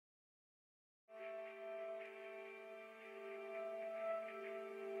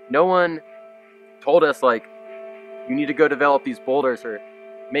no one told us, like, you need to go develop these boulders, or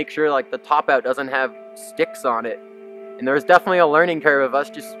make sure, like, the top out doesn't have sticks on it. And there was definitely a learning curve of us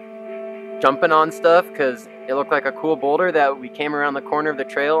just jumping on stuff because it looked like a cool boulder that we came around the corner of the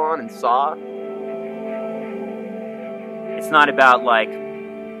trail on and saw. It's not about, like,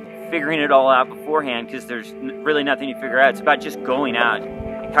 figuring it all out beforehand, because there's really nothing to figure out. It's about just going out.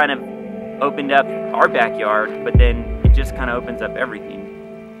 It kind of opened up our backyard, but then it just kind of opens up everything.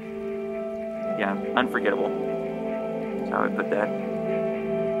 Yeah, unforgettable. That's how I would put that.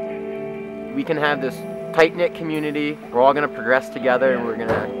 We can have this tight-knit community. We're all going to progress together, and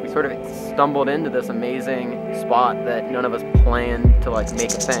we sort of stumbled into this amazing spot that none of us planned to, like,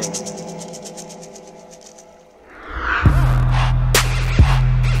 make a thing.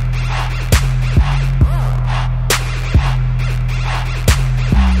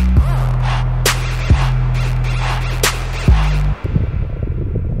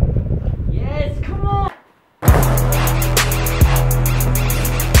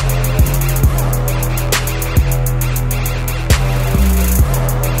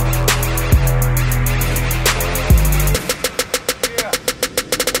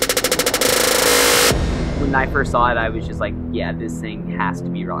 When I first saw it, I was just like, yeah, this thing has to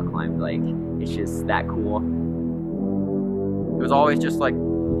be rock climbed. Like, it's just that cool. It was always just like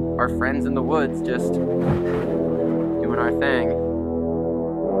our friends in the woods just doing our thing.